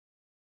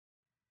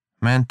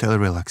Mental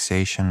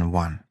Relaxation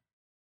 1.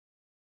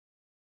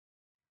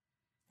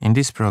 In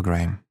this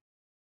program,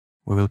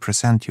 we will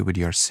present you with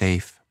your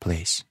safe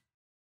place.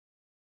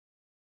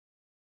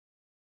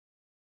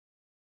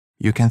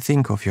 You can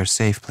think of your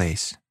safe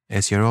place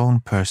as your own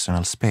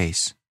personal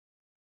space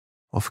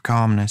of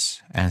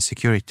calmness and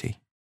security,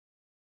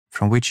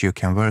 from which you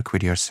can work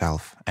with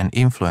yourself and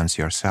influence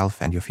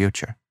yourself and your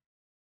future.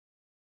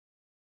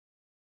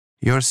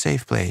 Your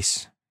safe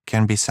place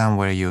can be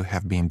somewhere you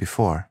have been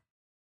before.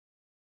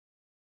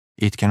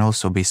 It can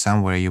also be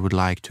somewhere you would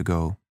like to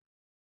go,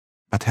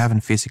 but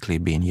haven't physically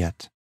been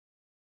yet.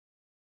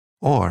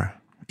 Or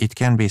it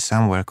can be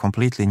somewhere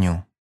completely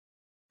new,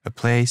 a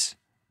place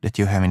that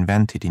you have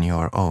invented in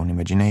your own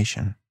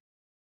imagination.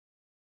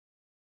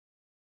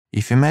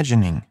 If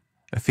imagining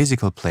a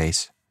physical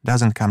place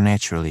doesn't come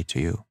naturally to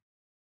you,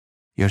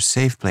 your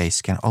safe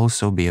place can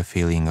also be a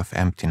feeling of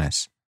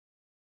emptiness,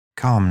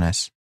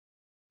 calmness,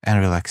 and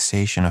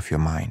relaxation of your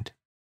mind.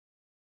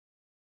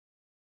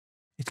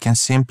 It can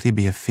simply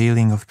be a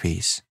feeling of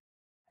peace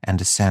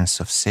and a sense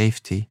of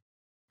safety,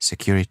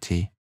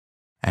 security,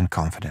 and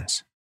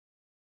confidence.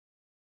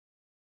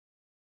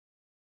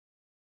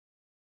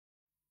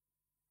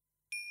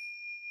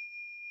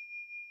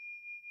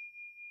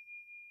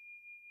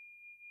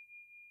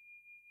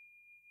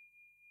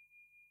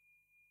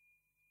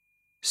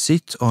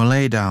 Sit or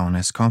lay down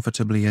as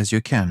comfortably as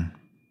you can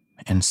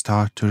and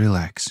start to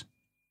relax.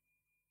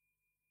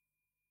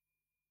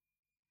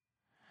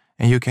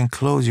 And you can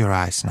close your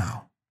eyes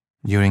now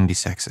during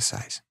this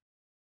exercise.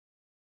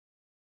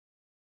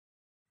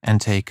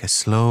 And take a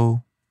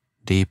slow,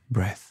 deep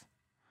breath.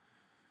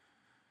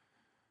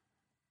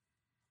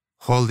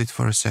 Hold it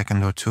for a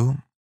second or two,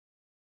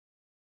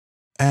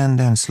 and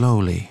then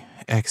slowly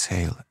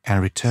exhale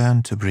and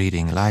return to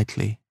breathing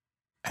lightly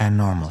and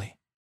normally.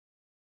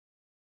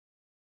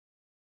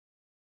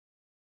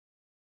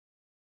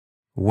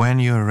 When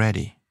you're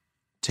ready,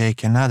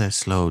 take another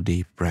slow,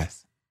 deep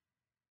breath.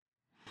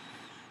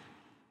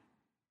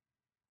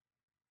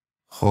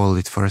 Hold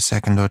it for a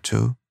second or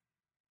two,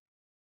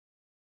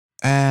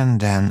 and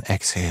then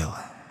exhale.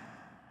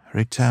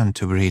 Return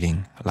to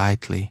breathing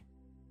lightly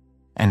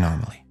and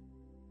normally.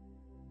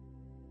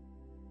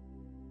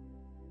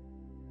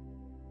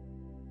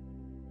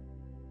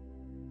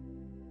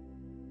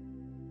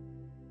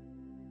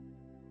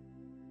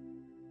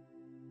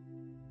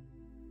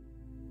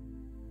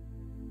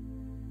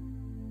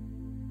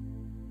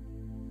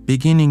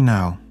 Beginning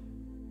now,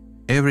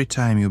 every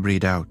time you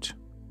breathe out,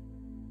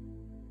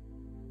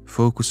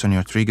 focus on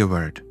your trigger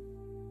word.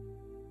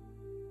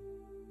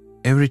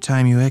 Every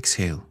time you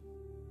exhale,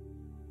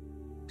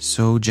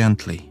 so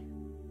gently,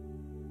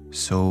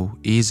 so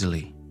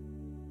easily,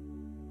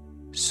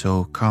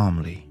 so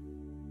calmly,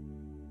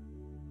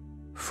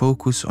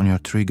 focus on your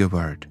trigger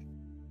word.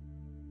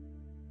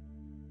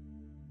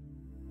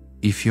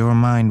 If your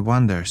mind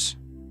wanders,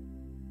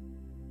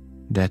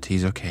 that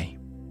is okay.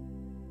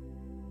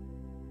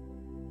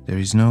 There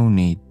is no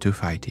need to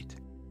fight it.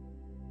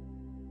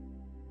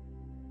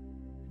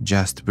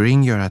 Just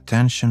bring your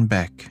attention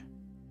back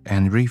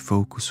and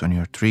refocus on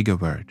your trigger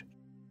word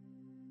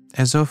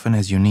as often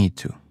as you need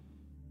to.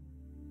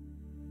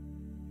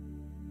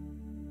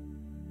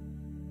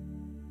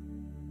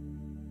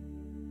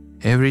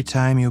 Every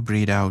time you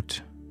breathe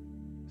out,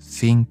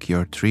 think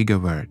your trigger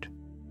word.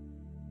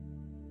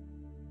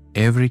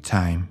 Every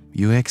time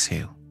you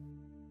exhale,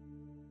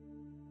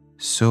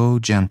 so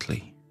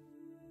gently,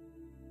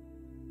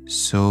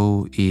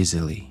 so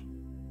easily,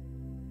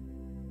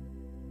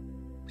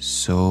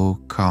 so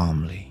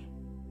calmly.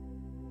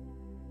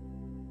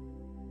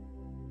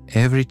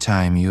 Every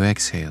time you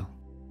exhale,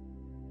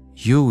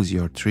 use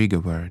your trigger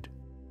word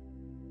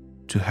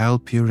to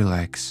help you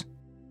relax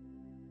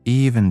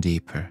even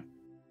deeper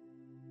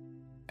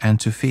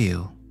and to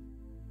feel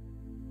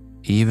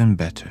even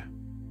better.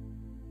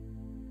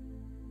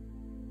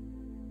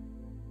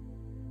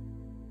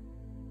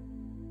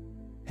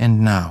 And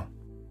now,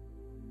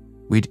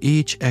 with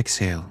each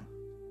exhale,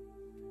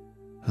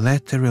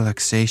 let the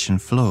relaxation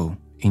flow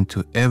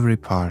into every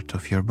part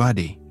of your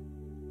body.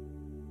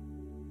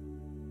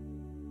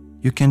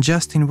 You can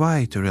just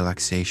invite a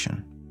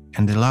relaxation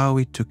and allow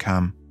it to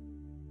come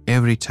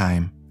every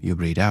time you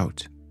breathe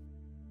out.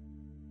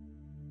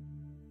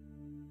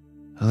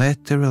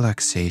 Let the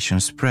relaxation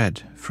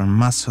spread from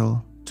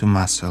muscle to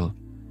muscle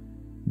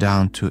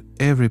down to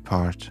every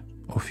part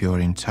of your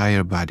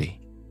entire body.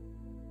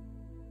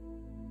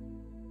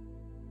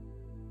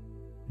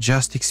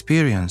 Just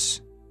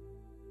experience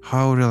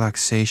how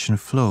relaxation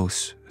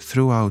flows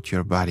throughout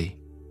your body,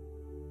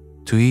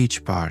 to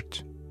each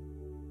part,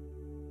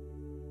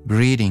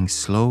 breathing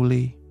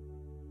slowly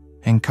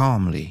and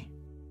calmly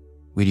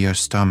with your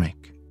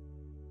stomach,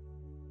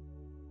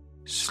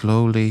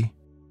 slowly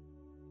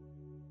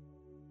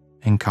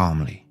and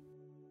calmly.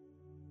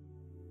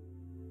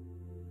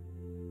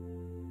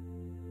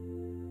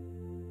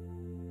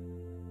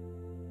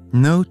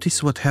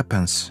 Notice what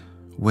happens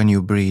when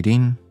you breathe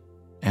in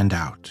and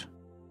out.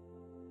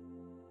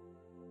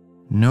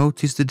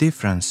 Notice the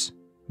difference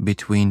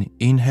between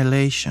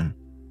inhalation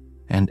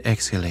and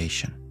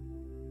exhalation.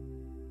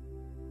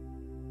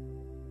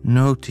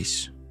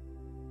 Notice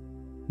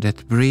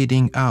that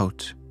breathing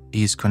out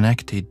is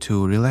connected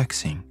to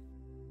relaxing,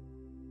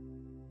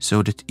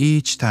 so that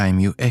each time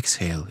you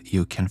exhale,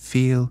 you can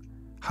feel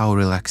how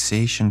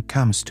relaxation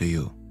comes to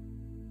you,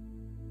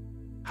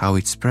 how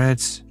it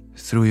spreads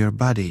through your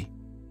body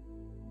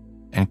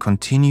and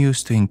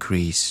continues to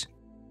increase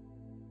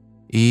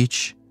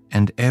each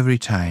and every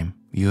time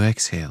you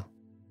exhale.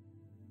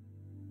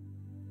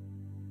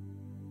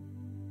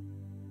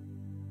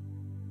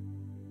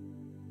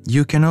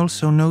 You can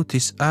also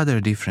notice other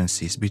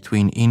differences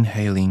between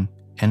inhaling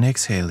and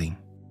exhaling.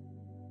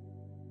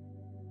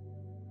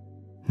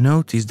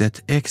 Notice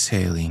that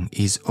exhaling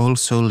is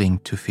also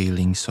linked to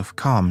feelings of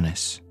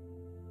calmness,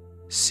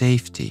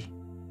 safety,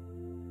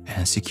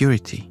 and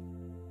security.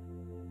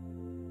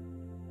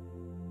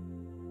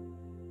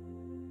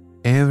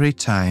 Every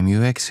time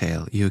you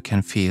exhale, you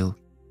can feel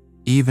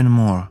even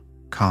more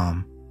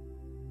calm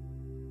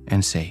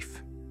and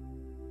safe.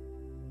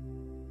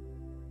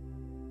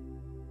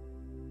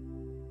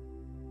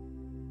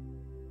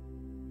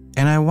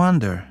 And I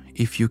wonder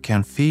if you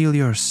can feel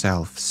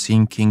yourself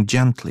sinking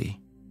gently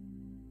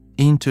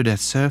into that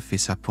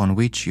surface upon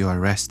which you are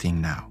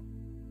resting now.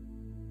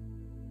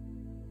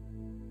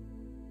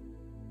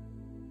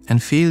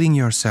 And feeling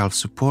yourself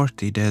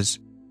supported as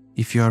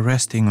if you are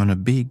resting on a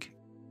big,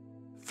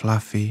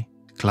 fluffy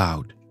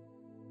cloud,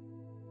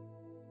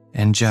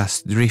 and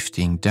just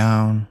drifting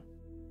down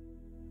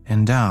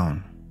and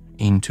down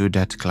into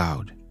that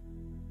cloud.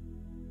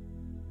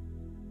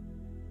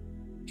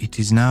 It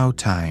is now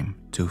time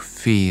to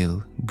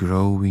feel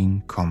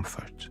growing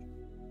comfort.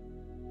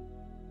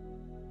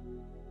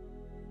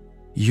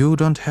 You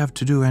don't have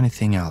to do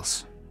anything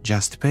else.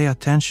 Just pay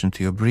attention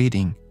to your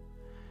breathing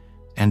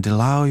and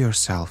allow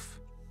yourself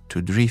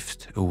to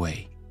drift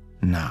away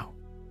now.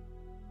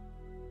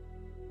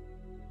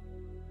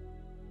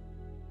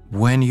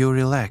 When you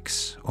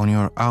relax on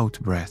your out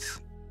breath,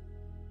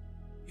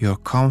 your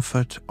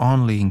comfort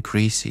only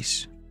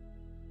increases.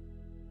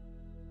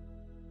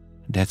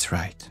 That's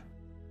right.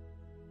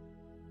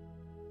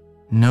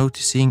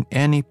 Noticing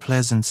any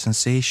pleasant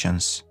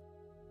sensations,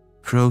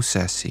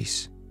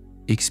 processes,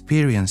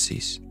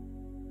 experiences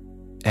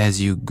as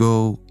you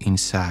go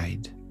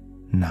inside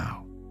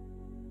now.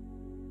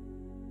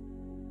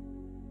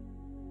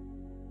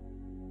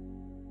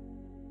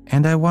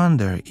 And I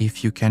wonder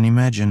if you can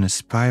imagine a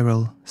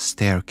spiral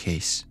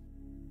staircase.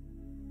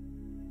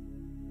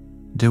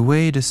 The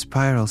way the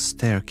spiral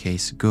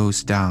staircase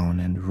goes down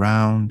and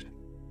round,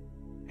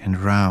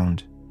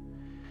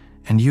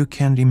 and you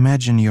can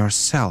imagine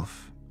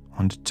yourself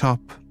on the top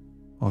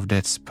of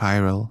that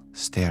spiral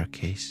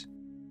staircase.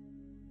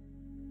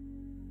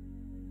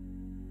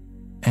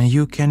 And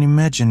you can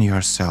imagine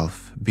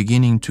yourself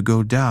beginning to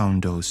go down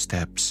those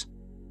steps.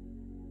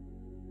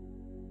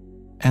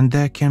 And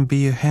there can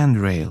be a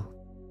handrail,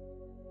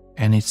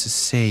 and it's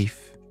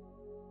safe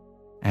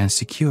and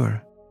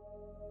secure,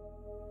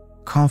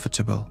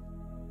 comfortable,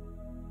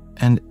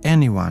 and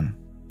anyone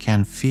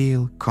can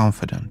feel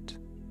confident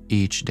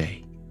each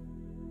day.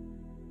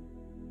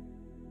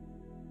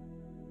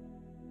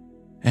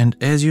 And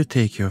as you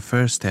take your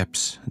first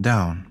steps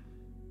down,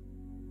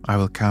 I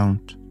will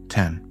count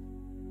 10.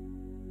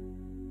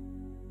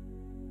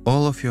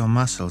 All of your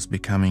muscles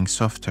becoming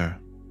softer,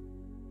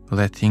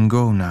 letting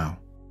go now.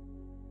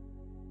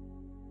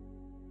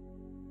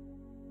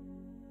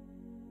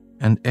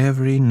 And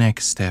every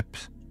next step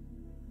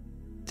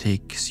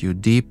takes you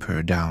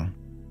deeper down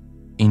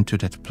into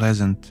that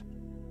pleasant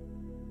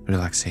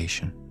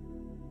relaxation.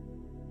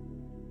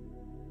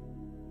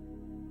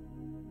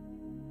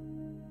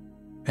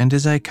 And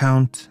as I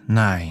count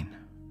 9,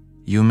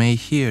 you may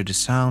hear the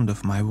sound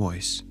of my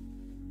voice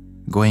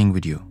going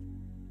with you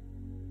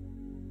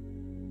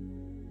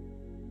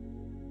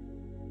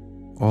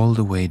all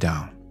the way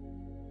down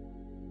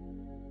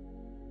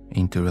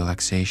into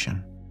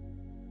relaxation.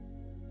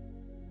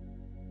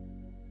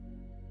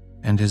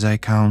 And as I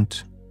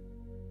count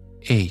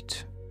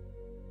 8,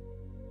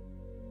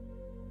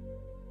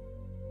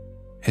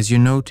 as you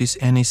notice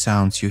any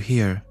sounds you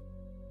hear,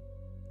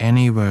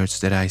 any words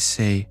that I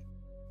say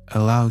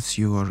allows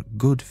your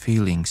good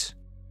feelings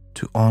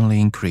to only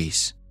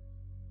increase,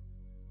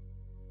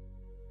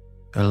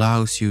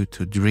 allows you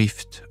to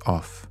drift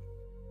off.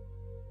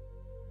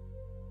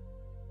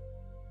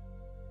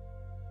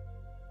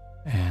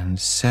 And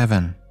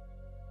 7,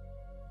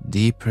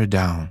 deeper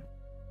down,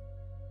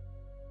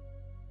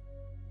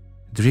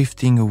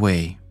 drifting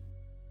away.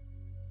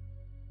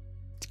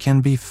 It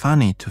can be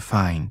funny to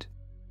find.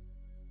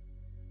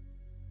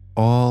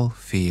 All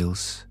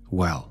feels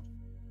well.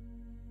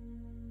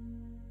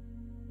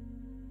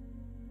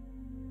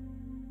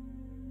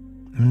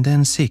 And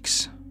then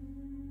 6,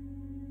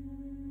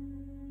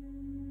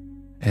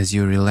 as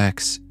you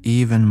relax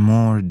even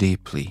more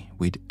deeply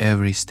with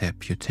every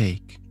step you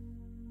take.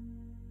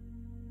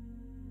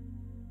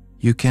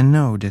 You can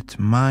know that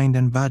mind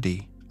and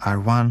body are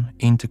one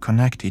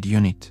interconnected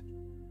unit,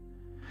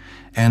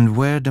 And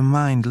where the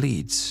mind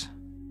leads,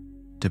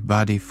 the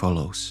body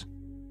follows.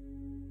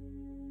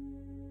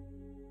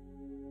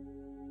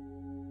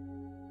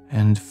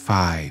 And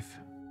 5.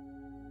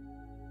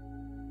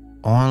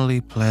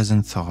 Only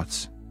pleasant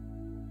thoughts,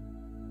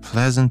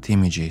 pleasant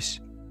images,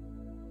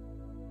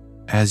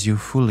 as you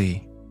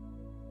fully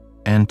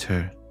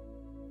enter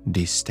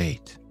this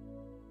state.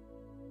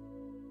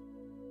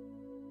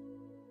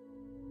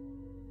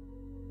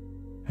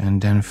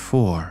 And then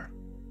 4.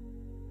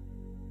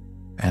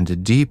 And the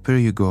deeper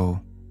you go,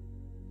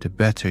 the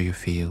better you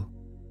feel.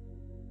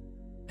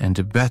 And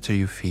the better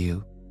you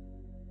feel,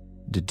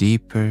 the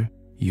deeper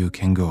you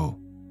can go.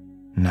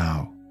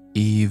 Now,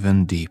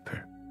 even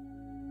deeper.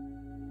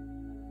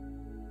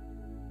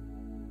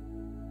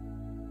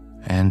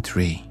 And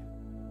 3.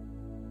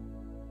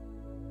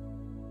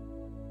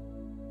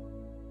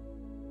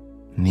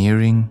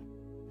 Nearing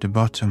the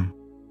bottom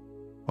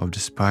of the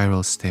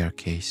spiral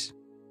staircase,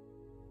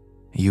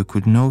 you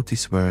could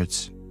notice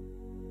words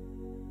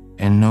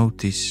and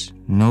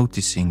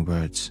noticing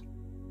words.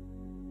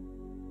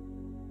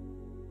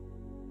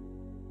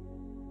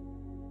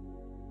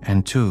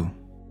 And 2.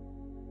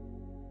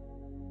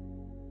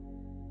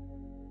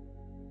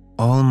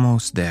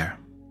 Almost there.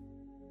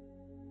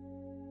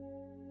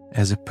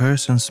 As a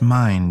person's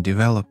mind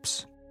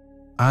develops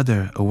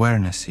other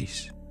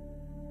awarenesses,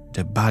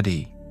 the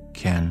body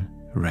can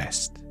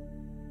rest.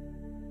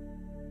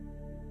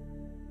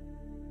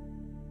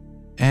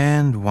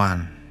 And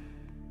 1.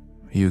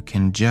 You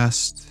can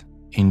just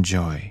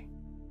enjoy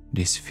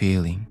this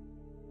feeling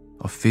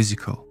of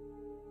physical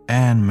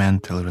and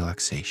mental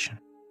relaxation.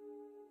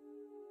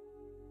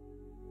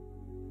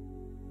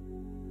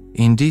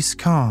 In this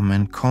calm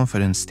and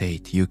confident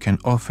state, you can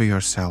offer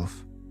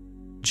yourself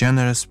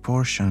generous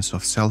portions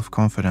of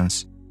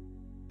self-confidence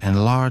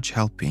and large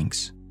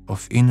helpings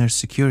of inner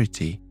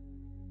security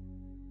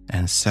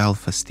and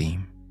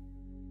self-esteem.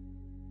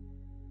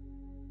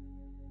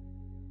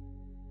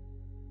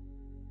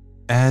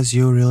 As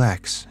you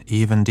relax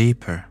even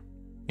deeper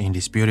in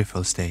this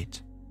beautiful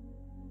state,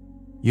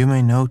 you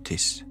may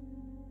notice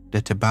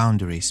that the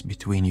boundaries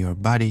between your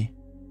body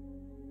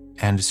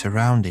and the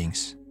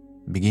surroundings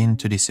begin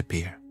to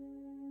disappear.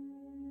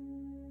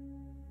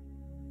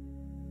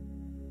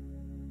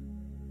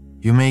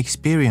 You may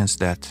experience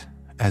that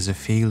as a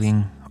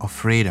feeling of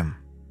freedom,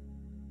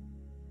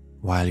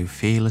 while you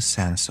feel a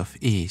sense of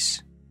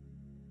ease,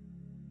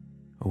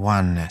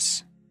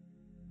 oneness,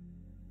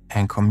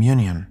 and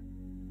communion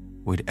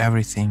with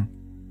everything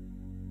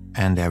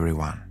and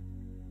everyone.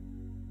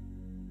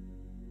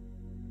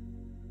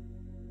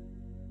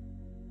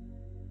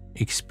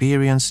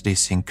 Experience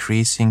this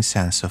increasing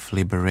sense of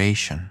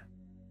liberation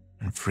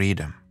and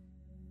freedom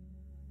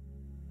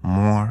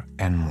more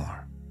and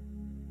more.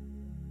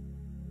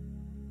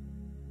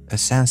 A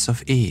sense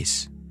of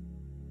ease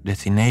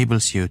that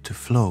enables you to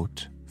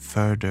float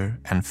further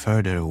and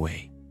further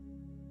away.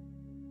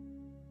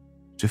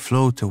 To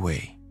float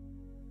away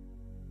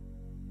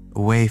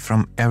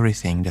from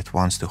everything that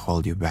wants to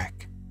hold you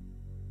back.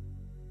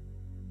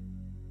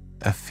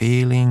 A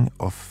feeling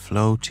of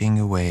floating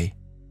away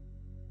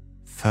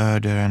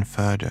further and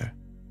further,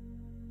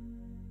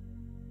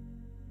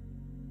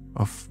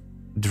 of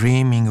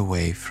dreaming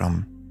away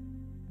from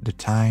the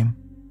time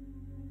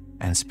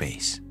and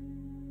space.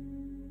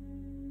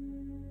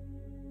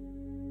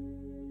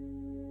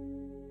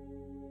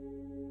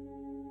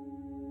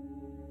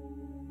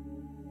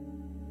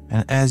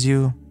 And as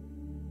you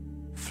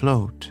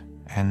float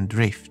and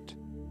drift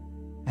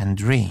and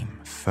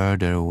dream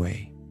further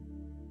away,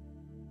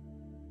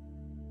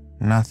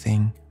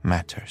 nothing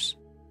matters.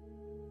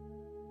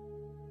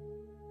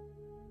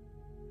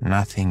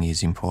 Nothing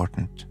is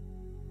important.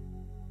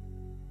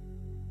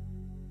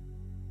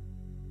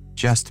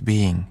 Just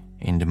being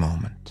in the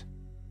moment.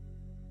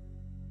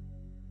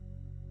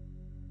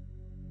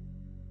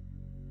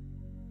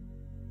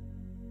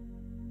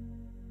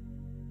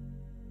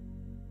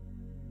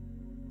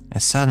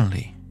 And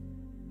suddenly,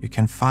 you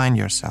can find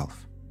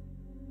yourself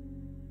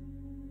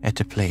at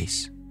a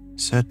place,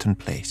 certain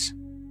place,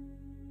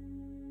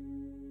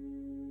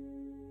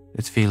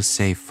 that feels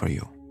safe for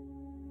you.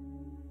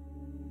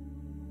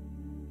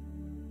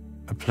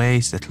 A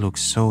place that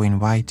looks so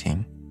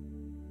inviting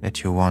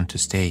that you want to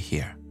stay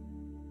here.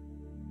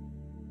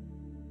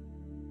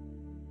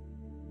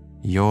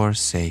 Your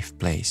safe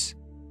place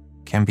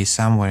can be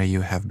somewhere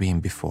you have been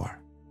before.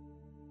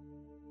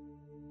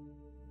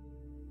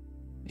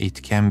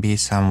 It can be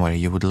somewhere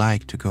you would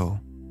like to go,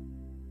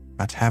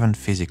 but haven't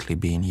physically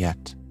been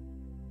yet.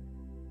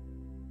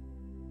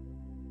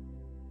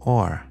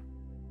 Or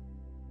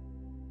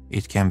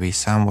it can be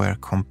somewhere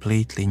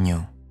completely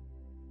new.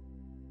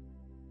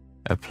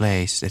 A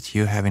place that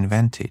you have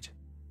invented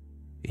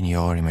in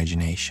your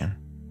imagination.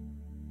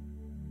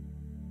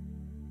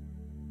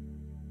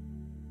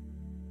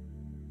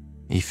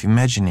 If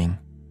imagining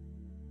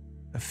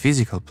a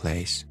physical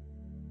place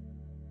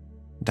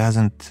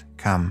doesn't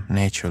come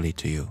naturally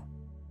to you,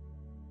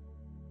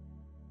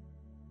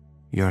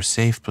 your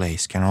safe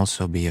place can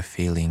also be a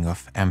feeling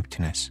of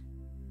emptiness.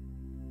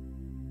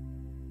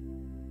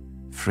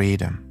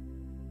 freedom,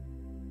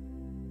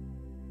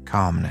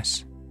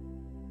 calmness,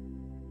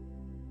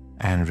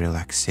 and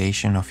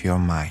relaxation of your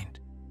mind.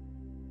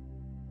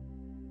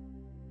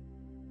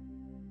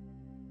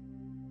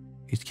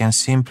 It can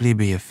simply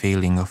be a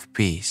feeling of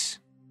peace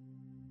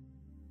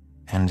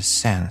and a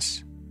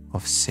sense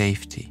of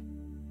safety,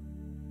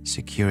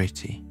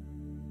 security,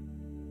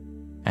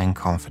 and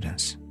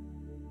confidence.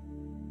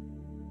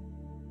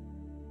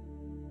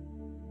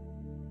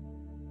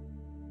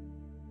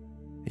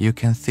 You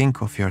can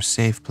think of your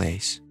safe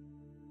place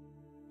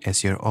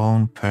as your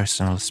own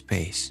personal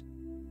space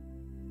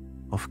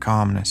of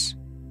calmness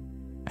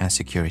and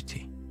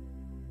security,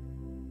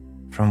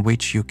 from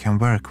which you can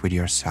work with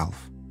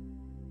yourself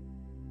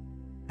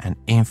and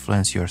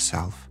influence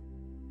yourself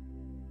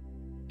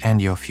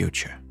and your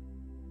future.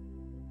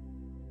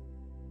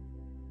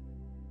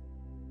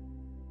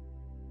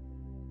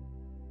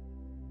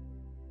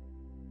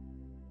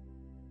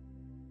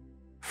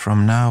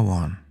 From now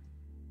on,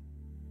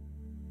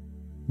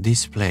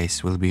 this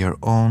place will be your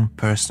own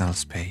personal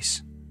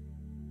space,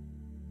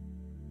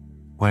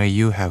 where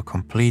you have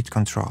complete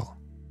control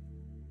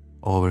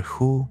over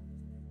who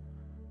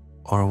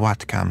or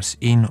what comes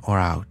in or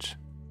out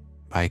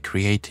by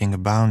creating a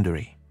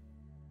boundary,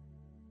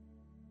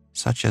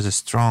 such as a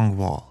strong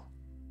wall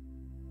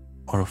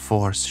or a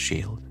force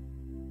shield.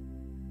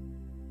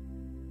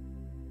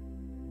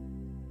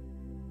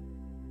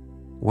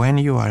 When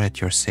you are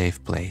at your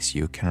safe place,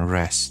 you can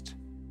rest,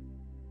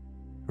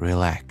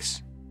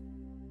 relax,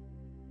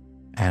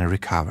 and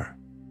recover.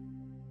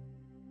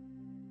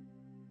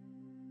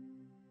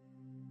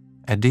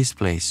 At this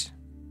place,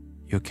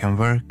 you can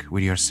work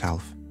with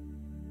yourself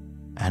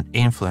and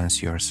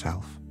influence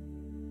yourself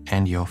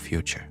and your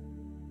future.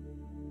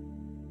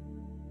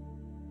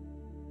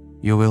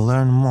 You will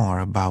learn more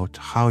about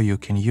how you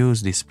can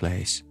use this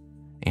place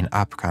in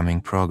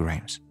upcoming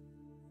programs,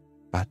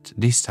 but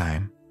this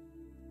time,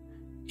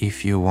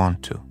 if you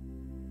want to,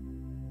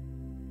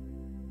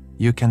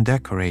 you can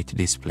decorate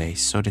this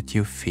place so that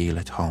you feel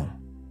at home.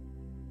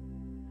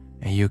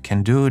 And you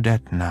can do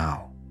that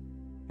now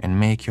and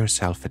make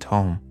yourself at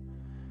home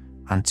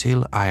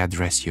until I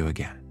address you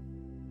again.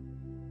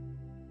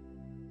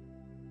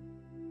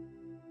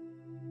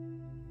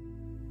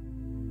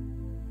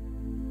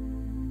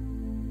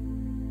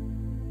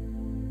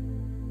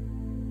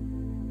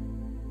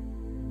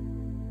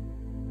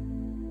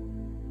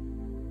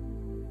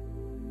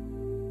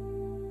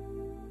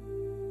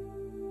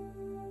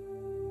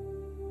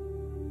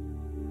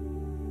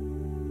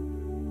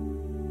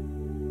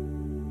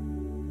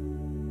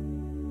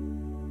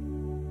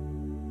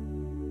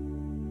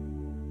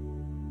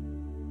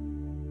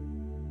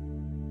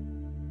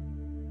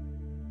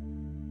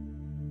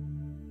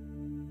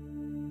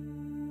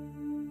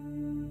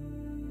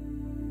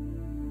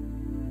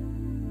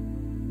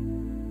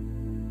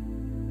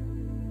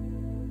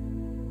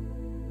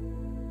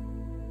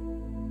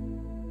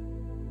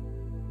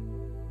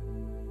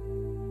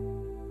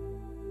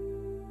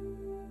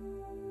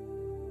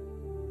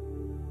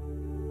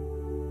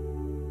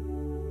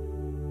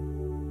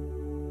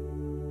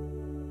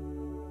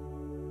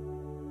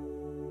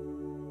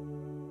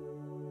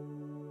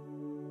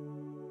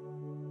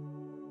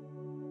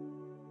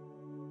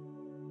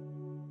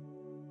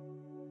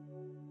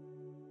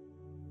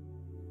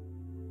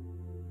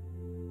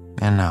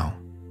 And now,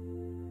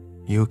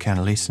 you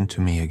can listen to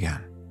me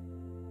again.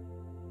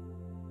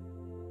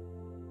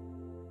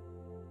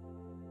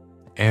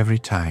 Every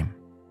time,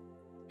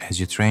 as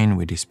you train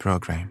with this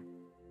program,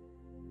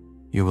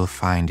 you will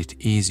find it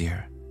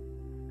easier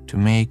to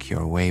make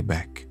your way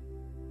back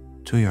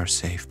to your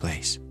safe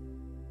place.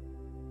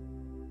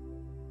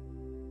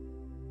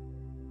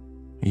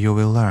 You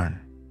will learn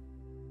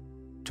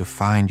to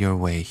find your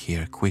way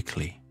here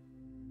quickly,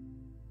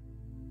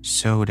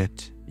 so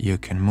that you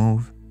can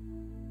move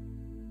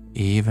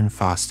even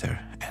faster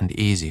and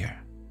easier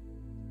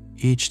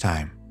each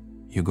time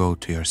you go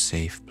to your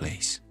safe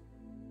place.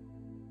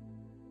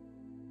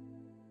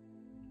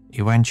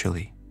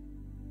 Eventually,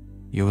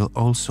 you will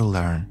also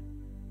learn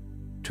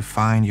to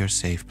find your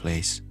safe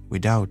place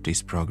without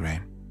this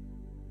program.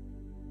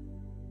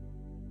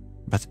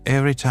 But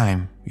every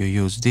time you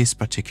use this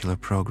particular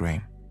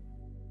program,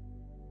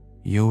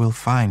 you will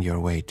find your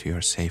way to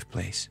your safe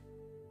place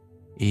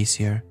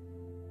easier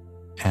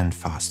and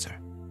faster.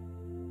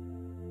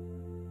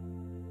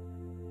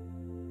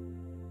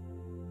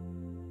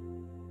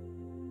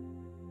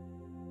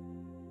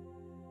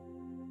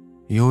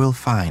 You will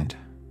find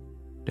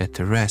that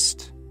the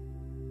rest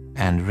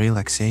and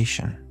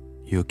relaxation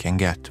you can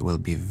get will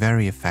be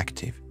very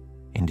effective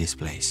in this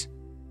place.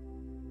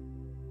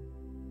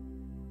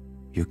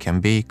 You can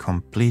be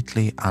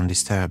completely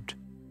undisturbed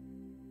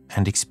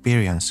and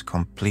experience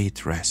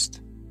complete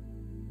rest.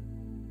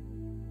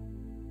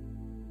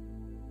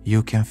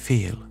 You can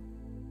feel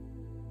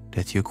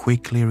that you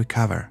quickly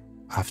recover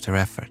after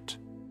effort.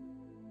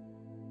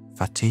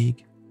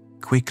 Fatigue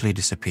quickly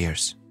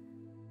disappears,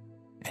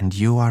 and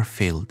you are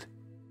filled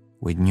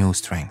with new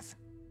strength.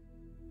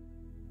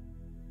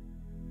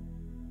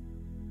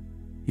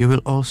 You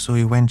will also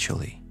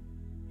eventually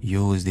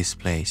use this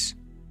place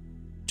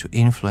to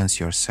influence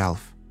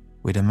yourself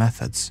with the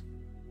methods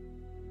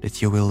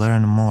that you will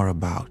learn more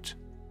about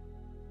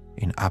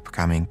in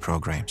upcoming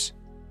programs.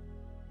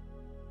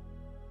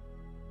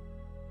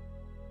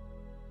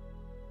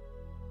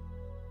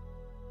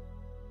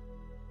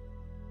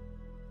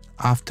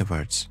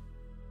 Afterwards,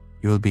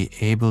 you will be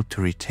able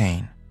to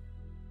retain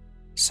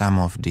some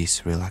of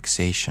this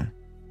relaxation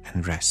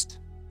and rest.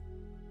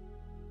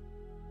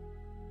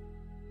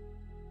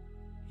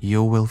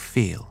 You will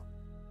feel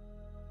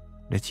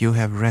that you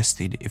have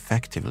rested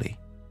effectively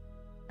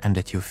and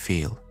that you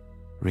feel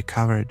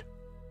recovered,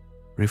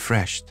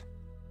 refreshed,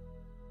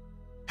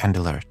 and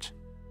alert.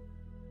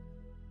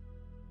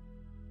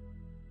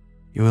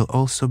 You will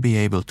also be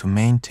able to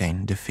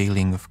maintain the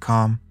feeling of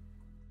calm,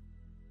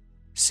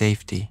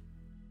 safety,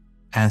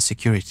 and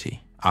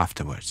security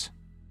afterwards.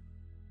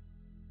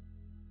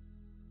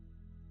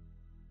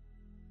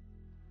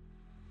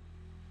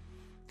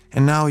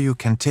 And now you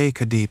can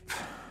take a deep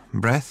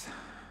breath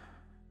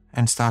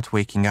and start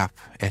waking up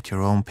at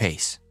your own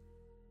pace.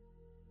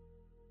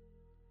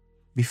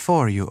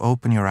 Before you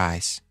open your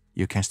eyes,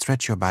 you can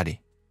stretch your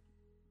body.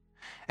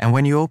 And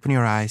when you open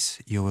your eyes,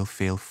 you will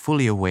feel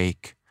fully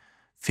awake,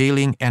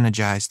 feeling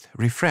energized,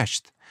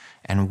 refreshed,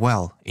 and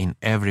well in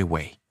every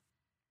way.